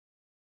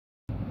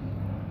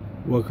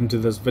Welcome to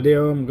this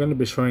video. I'm going to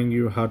be showing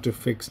you how to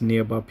fix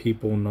nearby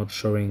people not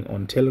showing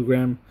on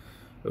Telegram.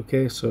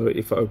 Okay, so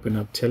if I open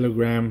up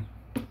Telegram,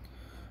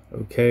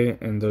 okay,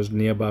 and those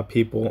nearby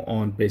people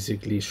aren't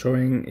basically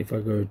showing. If I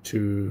go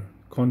to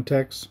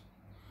contacts,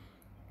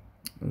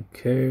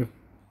 okay,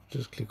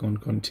 just click on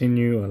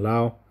continue,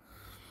 allow.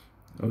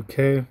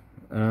 Okay,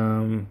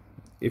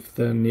 if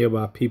the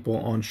nearby people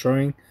aren't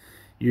showing,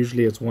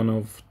 usually it's one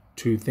of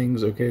two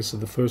things. Okay, so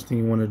the first thing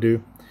you want to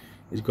do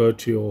is go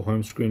to your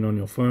home screen on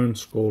your phone,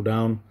 scroll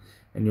down,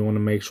 and you want to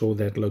make sure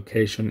that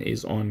location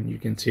is on. You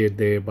can see it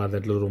there by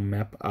that little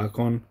map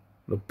icon,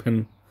 the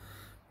pin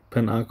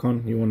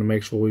icon. You want to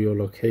make sure your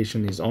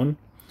location is on.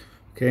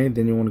 Okay,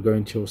 then you want to go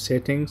into your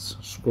settings,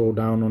 scroll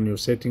down on your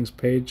settings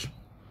page,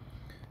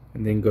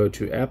 and then go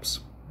to apps,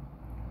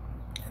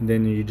 and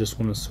then you just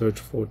want to search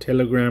for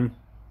Telegram.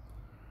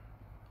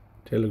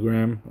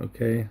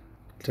 Okay,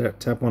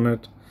 tap on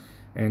it,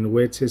 and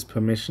where it says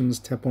permissions,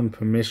 tap on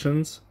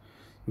permissions.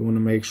 You want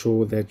to make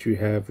sure that you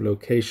have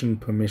location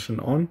permission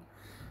on.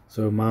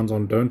 So mine's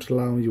on don't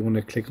allow. You want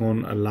to click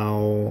on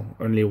allow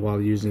only while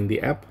using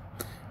the app,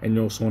 and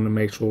you also want to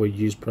make sure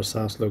use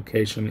precise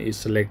location is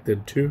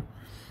selected too.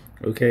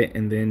 Okay,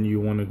 and then you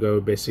want to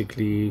go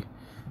basically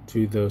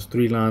to those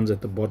three lines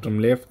at the bottom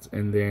left,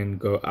 and then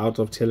go out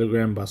of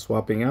Telegram by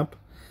swiping up,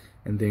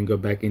 and then go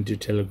back into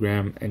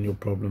Telegram, and your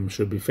problem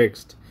should be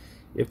fixed.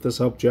 If this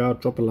helped you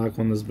out, drop a like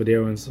on this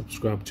video and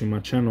subscribe to my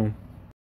channel.